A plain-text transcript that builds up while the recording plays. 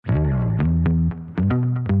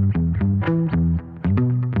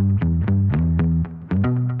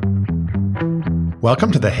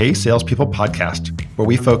Welcome to the Hey Salespeople podcast, where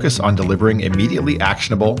we focus on delivering immediately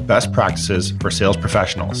actionable best practices for sales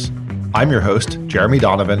professionals. I'm your host, Jeremy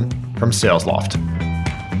Donovan from SalesLoft.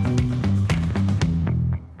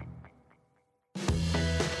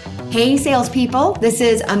 Hey salespeople, this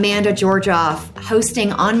is Amanda Georgioff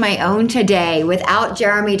hosting on my own today without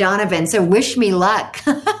Jeremy Donovan, so wish me luck.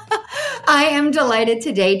 I am delighted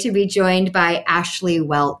today to be joined by Ashley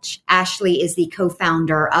Welch. Ashley is the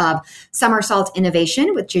co-founder of Somersault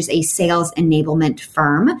Innovation, which is a sales enablement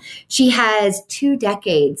firm. She has 2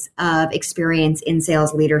 decades of experience in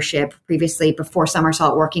sales leadership, previously before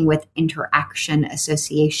Somersault working with Interaction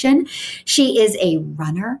Association. She is a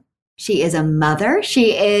runner. She is a mother.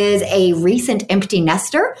 She is a recent empty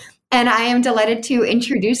nester. And I am delighted to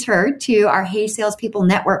introduce her to our Hey Salespeople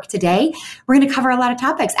Network today. We're going to cover a lot of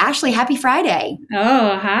topics. Ashley, happy Friday.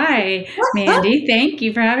 Oh, hi, Mandy. Thank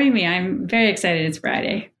you for having me. I'm very excited it's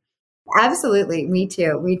Friday. Absolutely. Me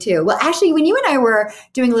too. Well, Ashley, when you and I were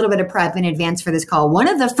doing a little bit of prep in advance for this call, one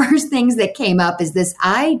of the first things that came up is this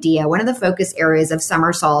idea. One of the focus areas of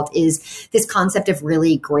Somersault is this concept of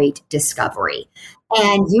really great discovery.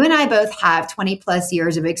 And you and I both have 20 plus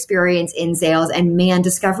years of experience in sales, and man,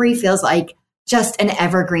 discovery feels like just an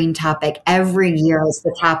evergreen topic. Every year is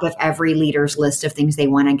the top of every leader's list of things they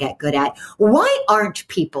want to get good at. Why aren't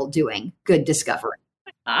people doing good discovery?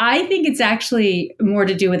 I think it's actually more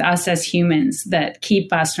to do with us as humans that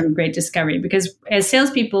keep us from great discovery, because as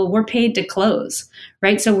salespeople, we're paid to close,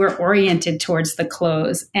 right? So we're oriented towards the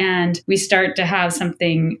close, and we start to have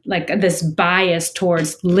something like this bias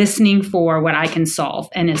towards listening for what I can solve.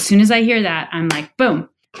 And as soon as I hear that, I'm like, boom,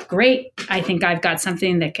 great. I think I've got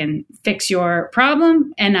something that can fix your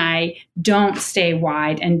problem. And I don't stay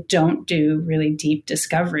wide and don't do really deep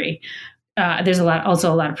discovery. There's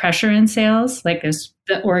also a lot of pressure in sales, like there's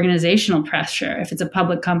the organizational pressure. If it's a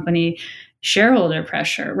public company, shareholder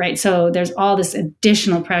pressure, right? So there's all this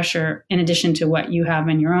additional pressure in addition to what you have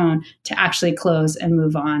in your own to actually close and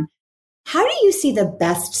move on. How do you see the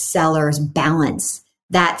best sellers balance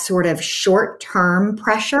that sort of short-term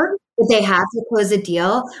pressure that they have to close a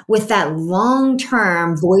deal with that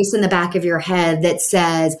long-term voice in the back of your head that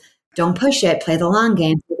says, don't push it, play the long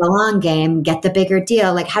game, get the bigger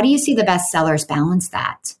deal? Like, how do you see the best sellers balance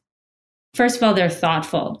that? First of all, they're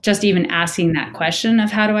thoughtful. Just even asking that question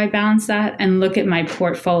of how do I balance that, and look at my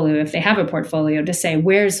portfolio, if they have a portfolio, to say,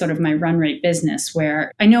 where's sort of my run rate business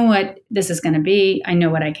where I know what this is going to be. I know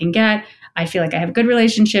what I can get. I feel like I have a good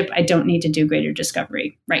relationship. I don't need to do greater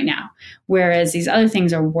discovery right now. Whereas these other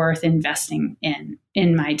things are worth investing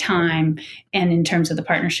in my time and in terms of the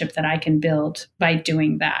partnership that I can build by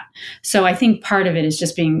doing that. So I think part of it is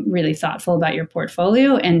just being really thoughtful about your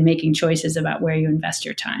portfolio and making choices about where you invest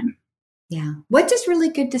your time. Yeah. What does really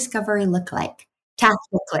good discovery look like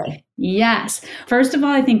tactically? Yes. First of all,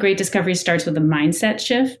 I think great discovery starts with a mindset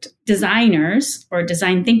shift. Designers or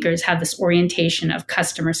design thinkers have this orientation of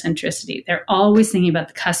customer centricity. They're always thinking about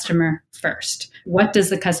the customer first. What does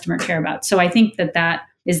the customer care about? So I think that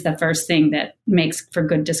is the first thing that makes for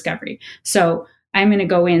good discovery. So I'm going to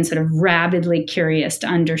go in sort of rabidly curious to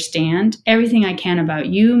understand everything I can about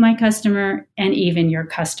you, my customer, and even your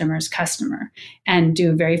customer's customer, and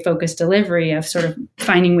do very focused delivery of sort of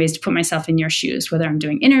finding ways to put myself in your shoes, whether I'm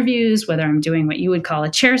doing interviews, whether I'm doing what you would call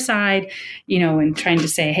a chair side, and trying to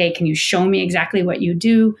say, hey, can you show me exactly what you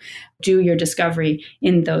do? Do your discovery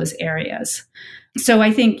in those areas. So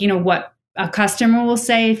I think, what a customer will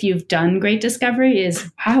say if you've done great discovery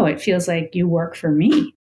is, wow, it feels like you work for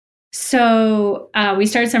me. So we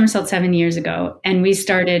started Somersault 7 years ago, and we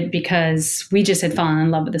started because we just had fallen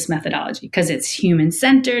in love with this methodology because it's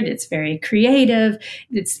human-centered, it's very creative,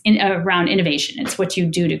 it's around innovation. It's what you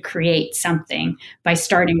do to create something by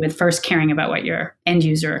starting with first caring about what your end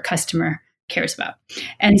user or customer cares about.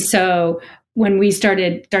 And so when we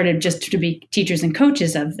started just to be teachers and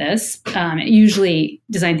coaches of this, design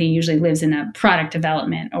thinking usually lives in a product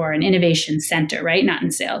development or an innovation center, right? Not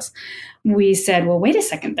in sales. We said, well, wait a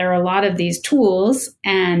second, there are a lot of these tools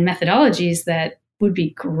and methodologies that would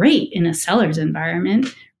be great in a seller's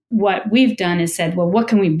environment. What we've done is said, well, what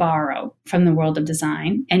can we borrow from the world of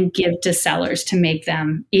design and give to sellers to make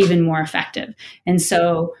them even more effective? And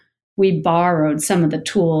so we borrowed some of the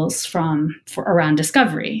tools around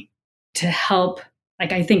discovery to help,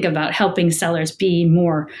 like I think about helping sellers be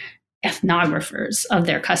more ethnographers of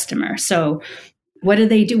their customer. So what do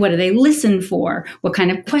they do? What do they listen for? What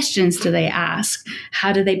kind of questions do they ask?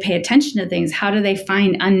 How do they pay attention to things? How do they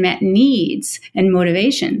find unmet needs and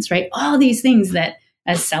motivations, right? All these things that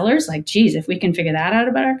as sellers, like, geez, if we can figure that out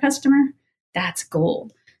about our customer, that's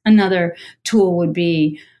gold. Another tool would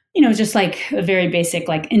be Just like a very basic,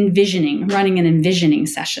 like running an envisioning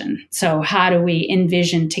session. So how do we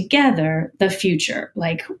envision together the future?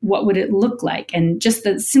 Like, what would it look like? And just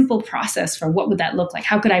the simple process for what would that look like?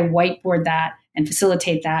 How could I whiteboard that and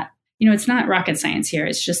facilitate that? It's not rocket science here.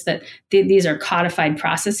 It's just that these are codified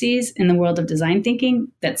processes in the world of design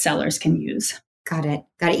thinking that sellers can use. Got it.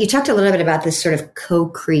 You talked a little bit about this sort of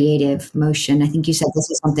co-creative motion. I think you said this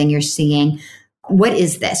is something you're seeing. What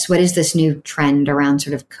is this? What is this new trend around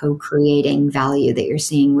sort of co-creating value that you're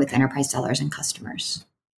seeing with enterprise sellers and customers?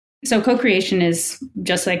 So co-creation is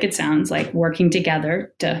just like it sounds, like working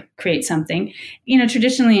together to create something.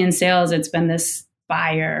 Traditionally in sales, it's been this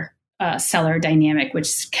buyer seller dynamic,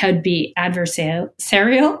 which could be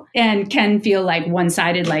adversarial and can feel like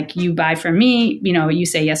one-sided, like you buy from me, you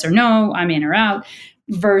say yes or no, I'm in or out,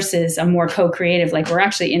 versus a more co-creative, like we're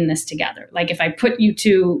actually in this together. Like if I put you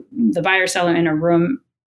to the buyer seller in a room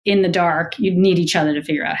in the dark, you'd need each other to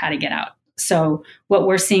figure out how to get out. So what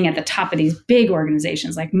we're seeing at the top of these big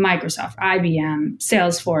organizations like Microsoft, IBM,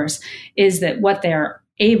 Salesforce, is that what they're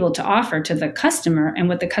able to offer to the customer and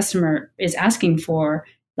what the customer is asking for.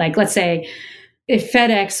 Like, let's say if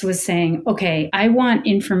FedEx was saying, okay, I want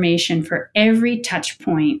information for every touch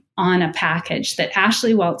point on a package that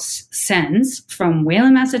Ashley Waltz sends from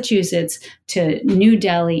Wayland, Massachusetts to New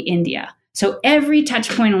Delhi, India. So every touch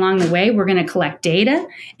point along the way, we're going to collect data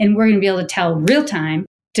and we're going to be able to tell real time.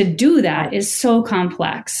 To do that is so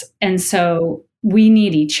complex. And so we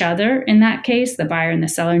need each other in that case. The buyer and the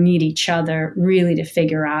seller need each other really to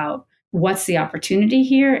figure out what's the opportunity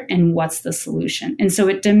here and what's the solution. And so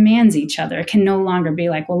it demands each other. It can no longer be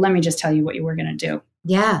like, well, let me just tell you what you were going to do.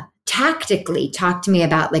 Yeah. Tactically, talk to me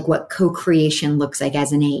about like what co-creation looks like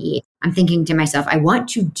as an AE. I'm thinking to myself, I want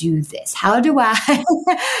to do this. How would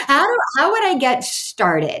I get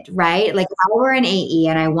started, right? Like if I were an AE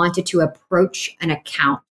and I wanted to approach an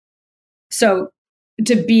account. So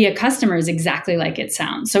to be a customer is exactly like it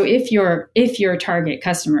sounds. So if your target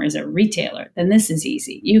customer is a retailer, then this is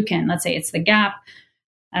easy. You can, let's say it's the Gap.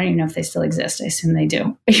 I don't even know if they still exist. I assume they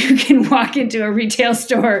do. You can walk into a retail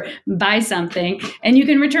store, buy something, and you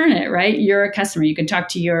can return it, right? You're a customer. You can talk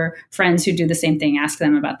to your friends who do the same thing, ask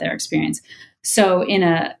them about their experience. So in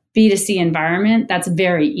a B2C environment, that's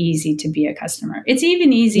very easy to be a customer. It's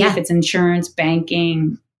even easy if it's insurance,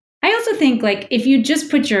 banking. I also think like if you just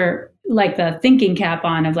put the thinking cap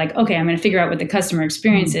on of like, okay, I'm going to figure out what the customer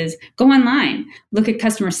experience is, go online, look at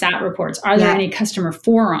customer sat reports. Are there any customer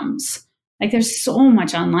forums? Like there's so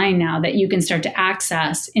much online now that you can start to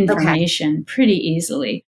access information pretty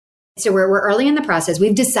easily. So we're early in the process.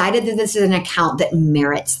 We've decided that this is an account that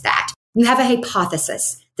merits that. You have a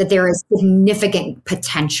hypothesis that there is significant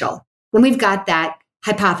potential. Then we've got that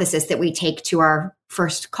hypothesis that we take to our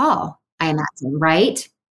first call, I imagine, right?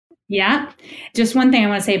 Yeah. Just one thing I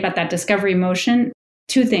want to say about that discovery motion.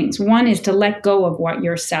 Two things. One is to let go of what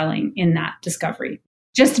you're selling in that discovery.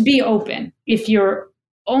 Just to be open. If you're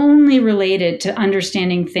only related to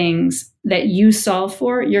understanding things that you solve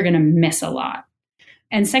for, you're going to miss a lot.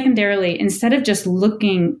 And secondarily, instead of just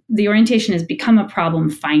looking, the orientation has become a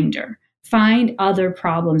problem finder. Find other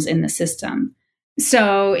problems in the system.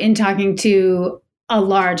 So in talking to a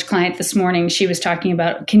large client this morning, she was talking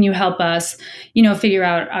about, can you help us, figure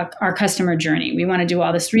out our customer journey? We want to do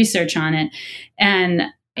all this research on it. And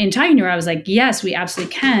in talking to her, I was like, yes, we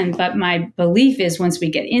absolutely can. But my belief is once we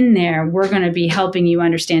get in there, we're going to be helping you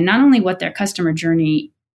understand not only what their customer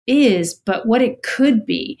journey is, but what it could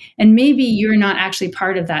be. And maybe you're not actually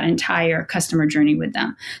part of that entire customer journey with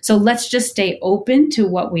them. So let's just stay open to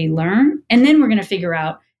what we learn. And then we're going to figure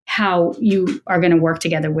out how you are going to work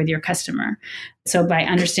together with your customer. So by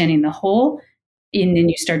understanding the whole, and then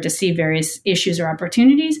you start to see various issues or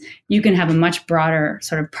opportunities, you can have a much broader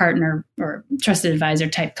sort of partner or trusted advisor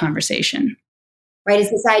type conversation. Right. It's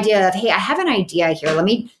this idea of, hey, I have an idea here.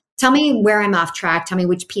 Tell me where I'm off track. Tell me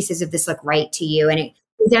which pieces of this look right to you. And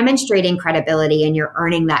it's demonstrating credibility and you're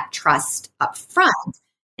earning that trust up front.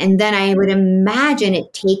 And then I would imagine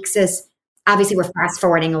it takes us, obviously we're fast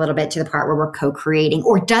forwarding a little bit to the part where we're co-creating,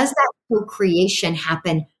 or does that co-creation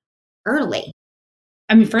happen early?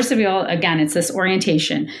 I mean, first of all, again, it's this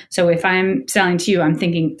orientation. So if I'm selling to you, I'm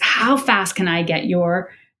thinking, how fast can I get your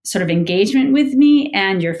sort of engagement with me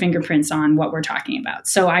and your fingerprints on what we're talking about?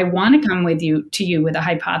 So I want to come to you with a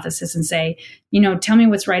hypothesis and say, tell me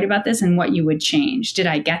what's right about this and what you would change. Did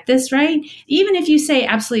I get this right? Even if you say,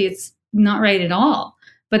 absolutely, it's not right at all,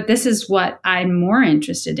 but this is what I'm more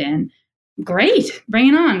interested in. Great, bring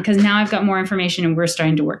it on, because now I've got more information and we're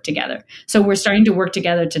starting to work together. So we're starting to work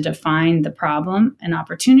together to define the problem and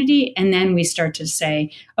opportunity. And then we start to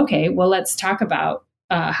say, okay, well, let's talk about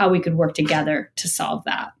how we could work together to solve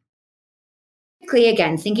that.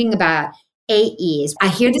 Again, thinking about AEs, I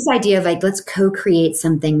hear this idea of like, let's co-create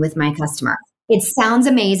something with my customer. It sounds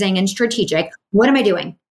amazing and strategic. What am I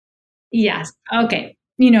doing? Yes. Okay.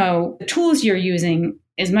 The tools you're using,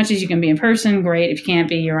 as much as you can be in person, great. If you can't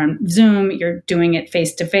be, you're on Zoom, you're doing it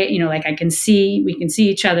face to face, like we can see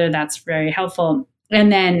each other. That's very helpful.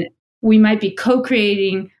 And then we might be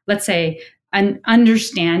co-creating, let's say, an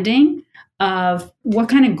understanding of what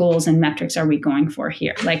kind of goals and metrics are we going for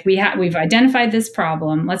here. Like we've identified this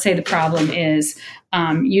problem. Let's say the problem is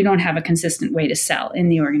you don't have a consistent way to sell in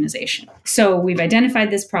the organization. So we've identified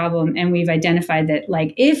this problem, and we've identified that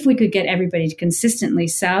like if we could get everybody to consistently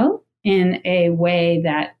sell in a way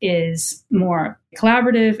that is more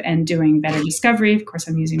collaborative and doing better discovery, of course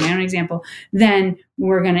I'm using my own example, then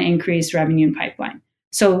we're going to increase revenue and pipeline.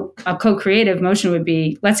 So a co-creative motion would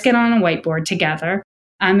be, let's get on a whiteboard together.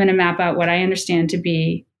 I'm going to map out what I understand to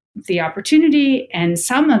be the opportunity and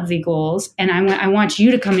some of the goals. And I want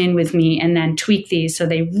you to come in with me and then tweak these so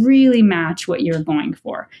they really match what you're going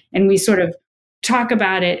for. And we sort of talk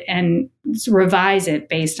about it and revise it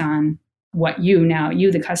based on what you,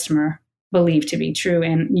 the customer, believe to be true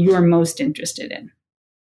and you're most interested in.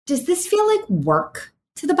 Does this feel like work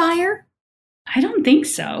to the buyer? I don't think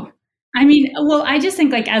so. I just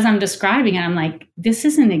think like as I'm describing it, I'm like, this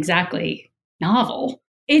isn't exactly novel.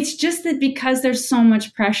 It's just that because there's so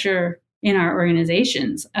much pressure in our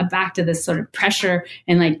organizations, back to this sort of pressure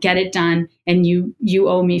and like get it done and you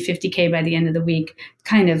owe me $50K by the end of the week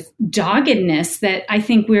kind of doggedness that I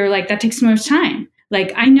think we're like, that takes so much time.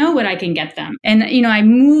 Like I know what I can get them. And, I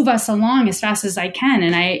move us along as fast as I can.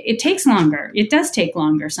 And it takes longer. It does take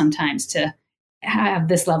longer sometimes to have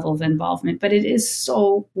this level of involvement, but it is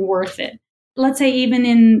so worth it. Let's say even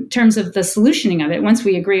in terms of the solutioning of it, once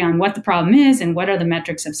we agree on what the problem is and what are the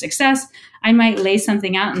metrics of success, I might lay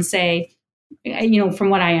something out and say, from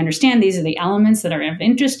what I understand, these are the elements that are of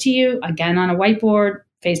interest to you, again, on a whiteboard,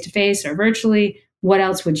 face-to-face or virtually. What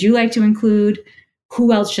else would you like to include?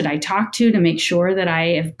 Who else should I talk to make sure that I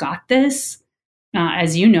have got this?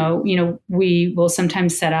 As you know, we will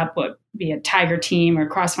sometimes set up what be a tiger team or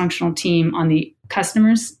cross-functional team on the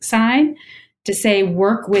customer's side to say,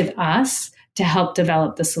 work with us to help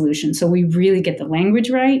develop the solution. So we really get the language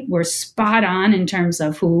right. We're spot on in terms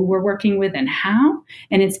of who we're working with and how,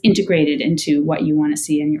 and it's integrated into what you want to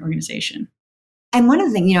see in your organization. And one of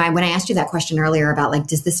the things, when I asked you that question earlier about like,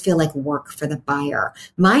 does this feel like work for the buyer?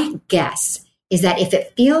 My guess is that if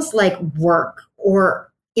it feels like work or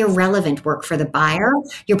irrelevant work for the buyer,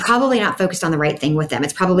 you're probably not focused on the right thing with them.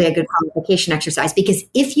 It's probably a good qualification exercise, because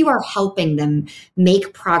if you are helping them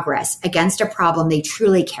make progress against a problem they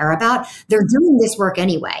truly care about, they're doing this work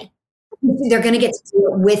anyway. They're going to get to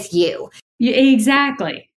do it with you. Yeah,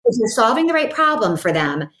 exactly. If you're solving the right problem for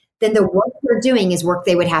them, then the work they're doing is work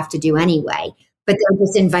they would have to do anyway. But they're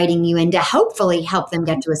just inviting you in to hopefully help them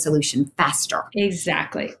get to a solution faster.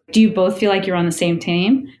 Exactly. Do you both feel like you're on the same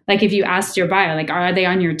team? Like if you asked your buyer, like, are they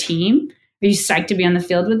on your team? Are you psyched to be on the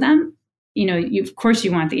field with them? Of course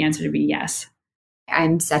you want the answer to be yes.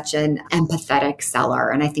 I'm such an empathetic seller.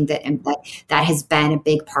 And I think that has been a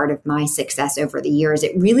big part of my success over the years.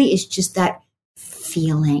 It really is just that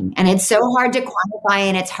feeling. And it's so hard to quantify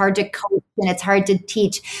and it's hard to coach and it's hard to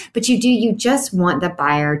teach. But you just want the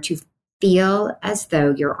buyer to feel as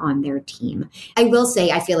though you're on their team. I will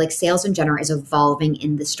say, I feel like sales in general is evolving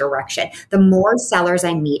in this direction. The more sellers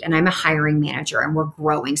I meet, and I'm a hiring manager and we're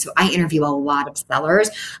growing, so I interview a lot of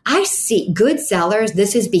sellers. I see good sellers.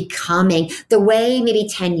 This is becoming the way maybe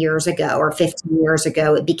 10 years ago or 15 years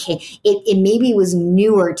ago, it maybe was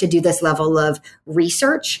newer to do this level of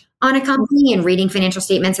research on a company and reading financial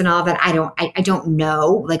statements and all of that. I don't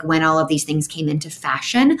know like when all of these things came into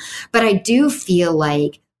fashion, but I do feel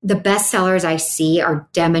like the best sellers I see are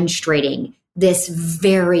demonstrating this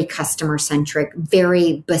very customer-centric,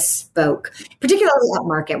 very bespoke, particularly up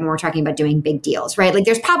market when we're talking about doing big deals, right? Like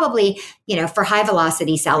there's probably, for high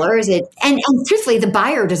velocity sellers, and truthfully, the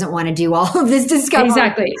buyer doesn't want to do all of this discovery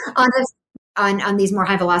exactly on these more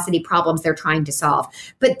high velocity problems they're trying to solve.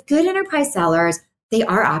 But good enterprise sellers, they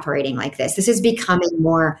are operating like this. This is becoming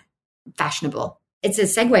more fashionable. It's a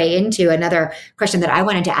segue into another question that I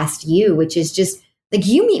wanted to ask you, which is just, like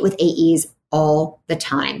you meet with AEs all the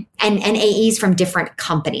time and AEs from different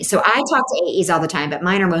companies. So I talk to AEs all the time, but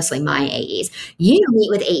mine are mostly my AEs. You meet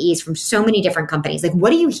with AEs from so many different companies. Like,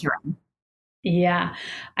 what are you hearing? Yeah,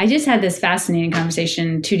 I just had this fascinating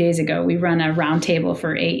conversation 2 days ago. We run a roundtable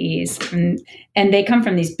for AEs and they come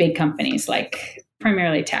from these big companies like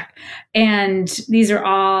primarily tech. And these are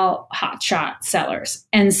all hotshot sellers.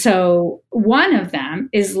 And so one of them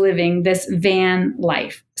is living this van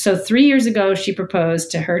life. So 3 years ago, she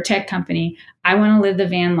proposed to her tech company, I want to live the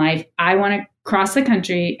van life. I want to cross the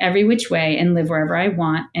country every which way and live wherever I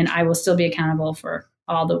want. And I will still be accountable for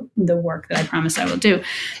all the work that I promise I will do.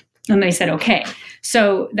 And they said, okay.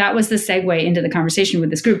 So that was the segue into the conversation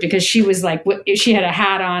with this group, because she was like, she had a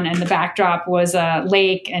hat on and the backdrop was a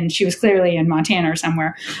lake and she was clearly in Montana or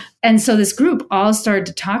somewhere. And so this group all started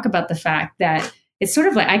to talk about the fact that it's sort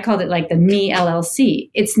of like, I called it like the me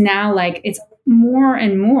LLC. It's now like, it's more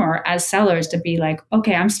and more as sellers to be like,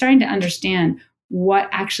 okay, I'm starting to understand what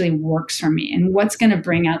actually works for me and what's going to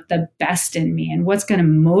bring out the best in me and what's going to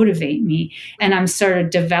motivate me. And I'm sort of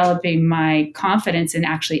developing my confidence in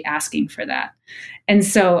actually asking for that. And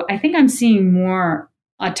so I think I'm seeing more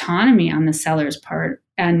autonomy on the seller's part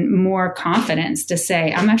and more confidence to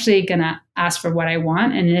say, I'm actually going to ask for what I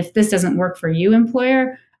want. And if this doesn't work for you,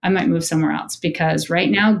 employer, I might move somewhere else, because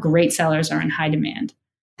right now, great sellers are in high demand.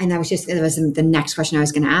 And that was the next question I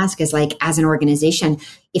was going to ask is like, as an organization,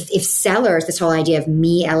 if sellers, this whole idea of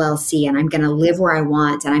me LLC, and I'm going to live where I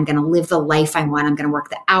want, and I'm going to live the life I want, I'm going to work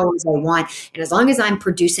the hours I want. And as long as I'm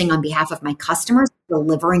producing on behalf of my customers,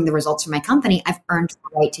 delivering the results for my company, I've earned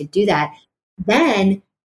the right to do that. Then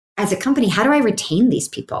as a company, how do I retain these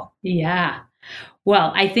people? Yeah.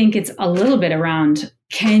 Well, I think it's a little bit around,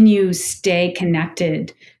 can you stay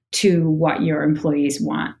connected to what your employees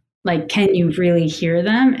want? Like, can you really hear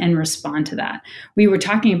them and respond to that? We were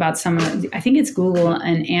talking about I think it's Google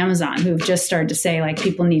and Amazon, who've just started to say, like,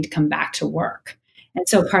 people need to come back to work. And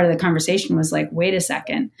so part of the conversation was like, wait a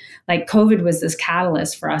second, like COVID was this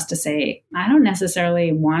catalyst for us to say, I don't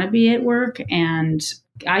necessarily want to be at work and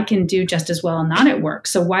I can do just as well not at work.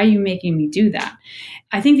 So why are you making me do that?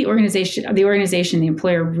 I think the organization, the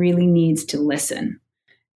employer really needs to listen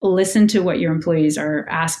to what your employees are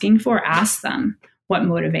asking for, ask them what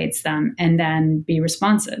motivates them, and then be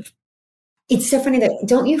responsive. It's so funny that,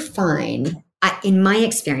 don't you find, in my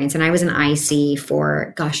experience, and I was an IC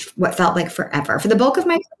for, what felt like forever. For the bulk of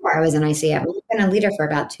my career, I was an IC. I've been a leader for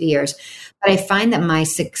about 2 years. But I find that my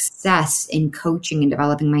success in coaching and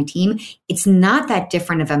developing my team, it's not that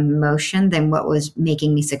different of a motion than what was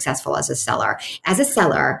making me successful as a seller. As a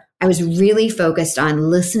seller, I was really focused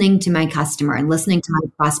on listening to my customer and listening to my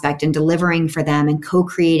prospect and delivering for them and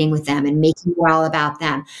co-creating with them and making it all about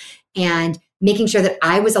them. And making sure that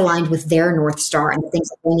I was aligned with their North Star and the things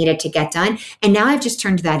that they needed to get done. And now I've just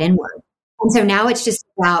turned that inward. And so now it's just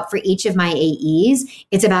about, for each of my AEs,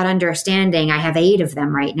 it's about understanding. I have 8 of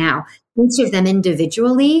them right now, each of them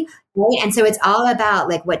individually. Right? And so it's all about,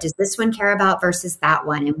 like, what does this one care about versus that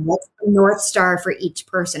one? And what's the North Star for each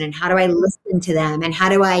person? And how do I listen to them? And how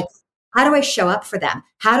do I show up for them?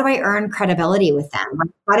 How do I earn credibility with them?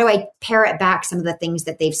 How do I parrot back some of the things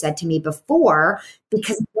that they've said to me before?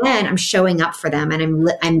 Because then I'm showing up for them, and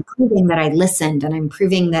I'm proving that I listened, and I'm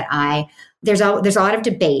proving that there's a lot of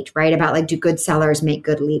debate, right? About, like, do good sellers make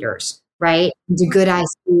good leaders, right? Do good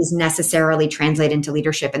ICs necessarily translate into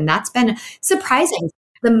leadership? And that's been surprising.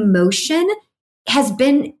 The motion has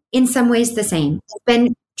been in some ways the same. It's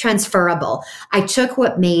been transferable. I took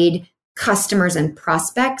what made customers and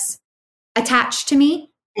prospects attached to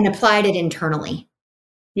me and applied it internally.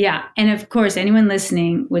 Yeah. And of course, anyone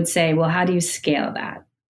listening would say, well, how do you scale that?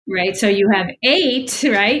 Right. So you have 8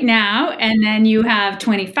 right now, and then you have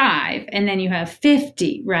 25, and then you have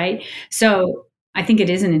 50, right? So I think it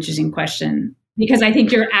is an interesting question, because I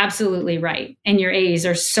think you're absolutely right. And your A's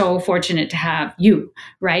are so fortunate to have you,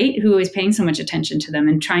 right? Who is paying so much attention to them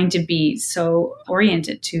and trying to be so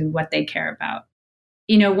oriented to what they care about.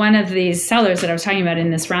 You know, one of these sellers that I was talking about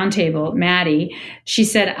in this roundtable, Maddie, she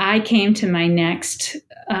said, I came to my next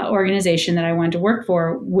organization that I wanted to work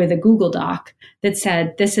for with a Google Doc that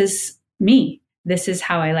said, this is me. This is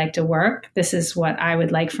how I like to work. This is what I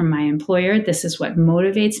would like from my employer. This is what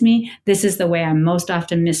motivates me. This is the way I'm most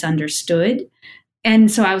often misunderstood. And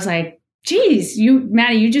so I was like, geez,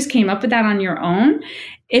 Maddie, you just came up with that on your own.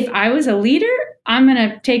 If I was a leader, I'm going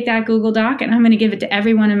to take that Google Doc and I'm going to give it to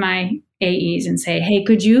every one of my AEs and say, hey,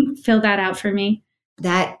 could you fill that out for me?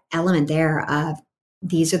 That element there of,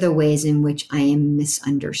 these are the ways in which I am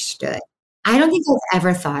misunderstood. I don't think I've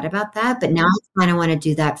ever thought about that, but now I kind of want to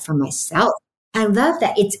do that for myself. I love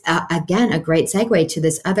that. It's, again, a great segue to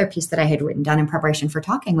this other piece that I had written down in preparation for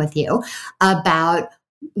talking with you about,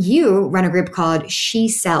 you run a group called She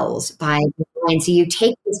Sells by Design. So you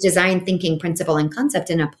take this design thinking principle and concept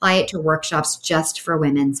and apply it to workshops just for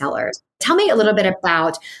women sellers. Tell me a little bit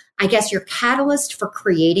about, I guess, your catalyst for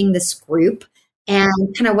creating this group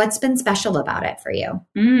and kind of what's been special about it for you.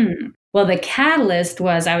 Well, the catalyst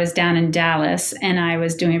was I was down in Dallas and I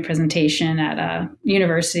was doing a presentation at a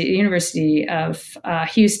University of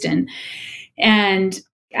Houston. And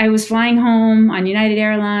I was flying home on United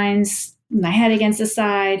Airlines, my head against the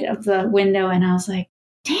side of the window. And I was like,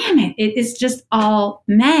 damn it, it's just all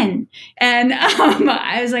men. And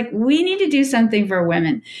I was like, we need to do something for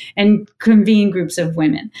women and convene groups of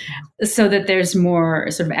women so that there's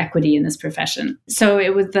more sort of equity in this profession. So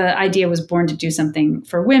the idea was born to do something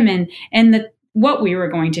for women, and what we were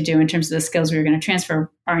going to do in terms of the skills we were going to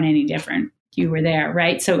transfer aren't any different. You were there,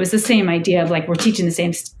 right? So it was the same idea of like, we're teaching the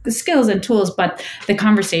same skills and tools, but the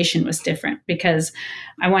conversation was different because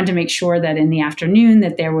I wanted to make sure that in the afternoon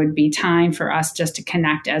that there would be time for us just to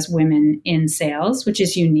connect as women in sales, which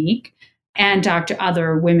is unique, and talk to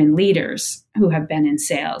other women leaders who have been in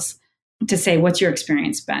sales to say, what's your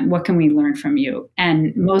experience been? What can we learn from you?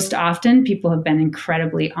 And most often people have been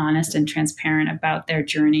incredibly honest and transparent about their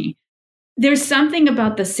journey. There's something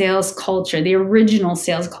about the sales culture, the original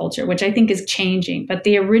sales culture, which I think is changing, but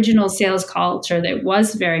the original sales culture that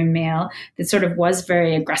was very male, that sort of was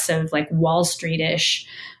very aggressive, like Wall Street-ish,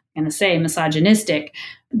 I'm going to say misogynistic,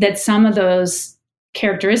 that some of those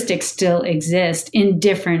characteristics still exist in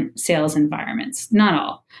different sales environments. Not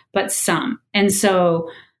all, but some. And so,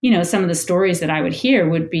 some of the stories that I would hear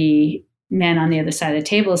would be men on the other side of the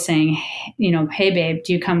table saying, hey, babe,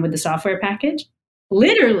 do you come with the software package?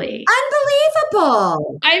 Literally.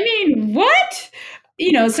 Unbelievable. I mean, what?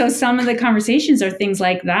 So some of the conversations are things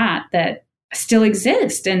like that still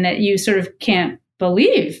exist and that you sort of can't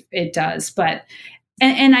believe it does. But,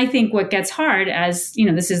 and I think what gets hard as,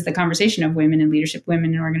 this is the conversation of women in leadership,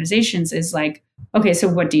 women in organizations is like, okay, so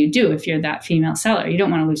what do you do if you're that female seller? You don't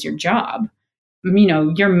want to lose your job.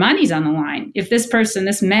 Your money's on the line. If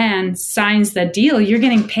this man signs the deal, you're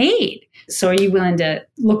getting paid. So are you willing to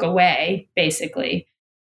look away, basically?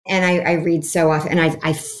 And I read so often, and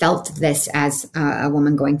I felt this as a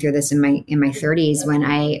woman going through this in my 30s when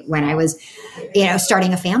I was,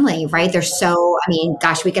 starting a family. Right? There's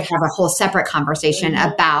we could have a whole separate conversation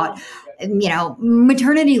about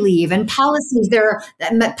maternity leave and policies. There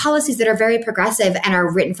are policies that are very progressive and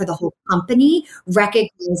are written for the whole company,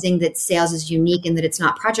 recognizing that sales is unique and that it's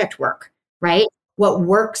not project work. Right? What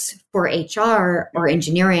works for HR or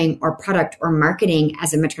engineering or product or marketing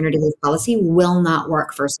as a maternity leave policy will not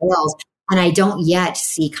work for sales. And I don't yet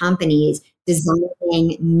see companies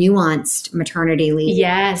designing nuanced maternity leave.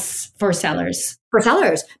 Yes, for sellers.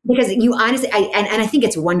 Because you honestly, I think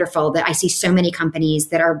it's wonderful that I see so many companies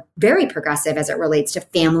that are very progressive as it relates to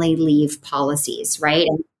family leave policies, right?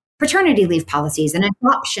 And paternity leave policies and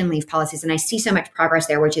adoption leave policies. And I see so much progress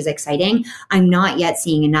there, which is exciting. I'm not yet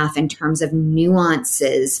seeing enough in terms of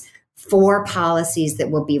nuances for policies that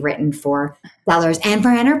will be written for sellers and for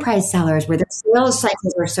enterprise sellers where the sales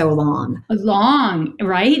cycles are so long. Long,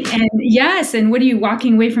 right? And yes. And what are you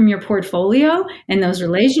walking away from your portfolio and those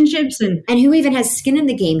relationships? And who even has skin in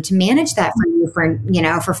the game to manage that for you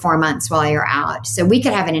for 4 months while you're out? So we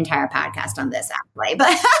could have an entire podcast on this actually,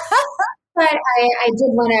 but I did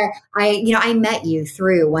want to, I met you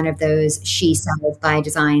through one of those She Sells by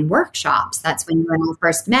Design workshops. That's when you and I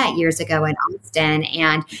first met years ago in Austin.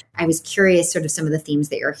 And I was curious sort of some of the themes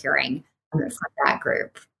that you're hearing from that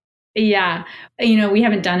group. Yeah. We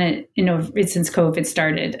haven't done it, since COVID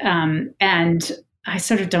started. And I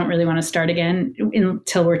sort of don't really want to start again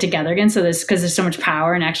until we're together again. So because there's so much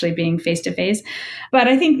power in actually being face to face. But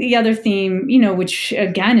I think the other theme, which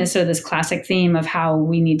again is sort of this classic theme of how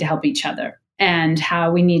we need to help each other and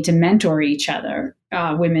how we need to mentor each other,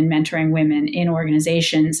 women mentoring women in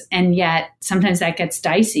organizations. And yet sometimes that gets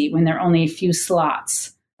dicey when there are only a few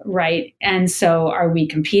slots. Right. And so are we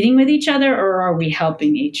competing with each other or are we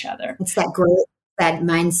helping each other? It's that growth, that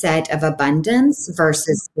mindset of abundance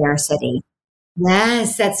versus scarcity.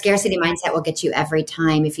 Yes, that scarcity mindset will get you every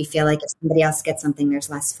time if you feel like if somebody else gets something, there's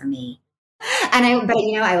less for me.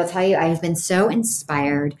 I will tell you, I've been so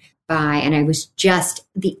inspired by, and I was just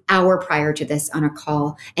the hour prior to this on a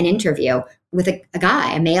call, an interview with a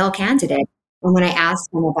guy, a male candidate. And when I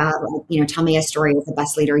asked him about, tell me a story of the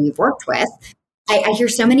best leader you've worked with, I hear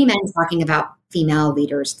so many men talking about female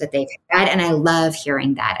leaders that they've had. And I love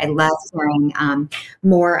hearing that. I love hearing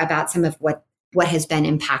more about some of what has been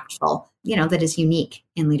impactful, that is unique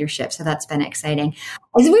in leadership. So that's been exciting.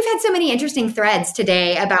 We've had so many interesting threads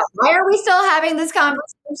today about why are we still having this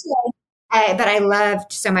conversation? But I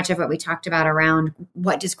loved so much of what we talked about around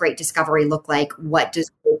what does great discovery look like? What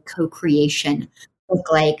does great co-creation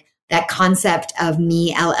look like? That concept of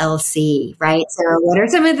me LLC, right? So what are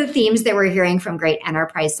some of the themes that we're hearing from great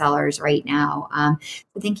enterprise sellers right now?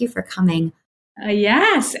 So thank you for coming.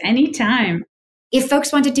 Yes, anytime. If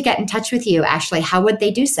folks wanted to get in touch with you, Ashley, how would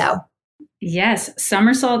they do so? Yes,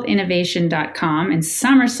 somersaultinnovation.com. And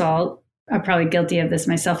Somersault, I'm probably guilty of this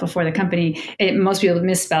myself before the company. Most people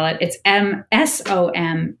misspell it. It's SOMERSAULT,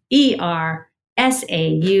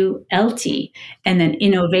 and then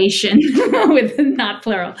innovation with not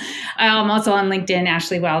plural. I'm also on LinkedIn,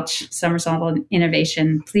 Ashley Welch, Somersault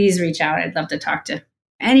Innovation. Please reach out. I'd love to talk to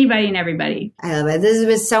anybody and everybody. I love it. This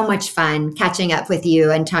was so much fun catching up with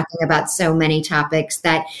you and talking about so many topics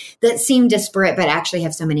that seem disparate, but actually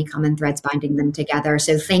have so many common threads binding them together.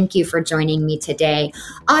 So thank you for joining me today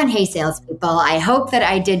on Hey Salespeople. I hope that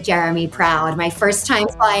I did Jeremy proud. My first time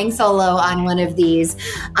flying solo on one of these.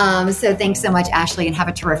 So thanks so much, Ashley, and have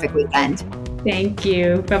a terrific weekend. Thank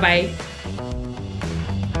you. Bye-bye.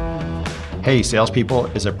 Hey Salespeople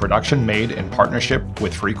is a production made in partnership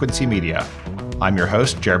with Frequency Media. I'm your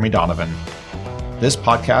host, Jeremy Donovan. This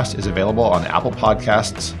podcast is available on Apple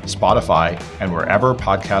Podcasts, Spotify, and wherever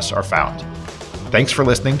podcasts are found. Thanks for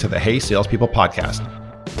listening to the Hey Salespeople podcast.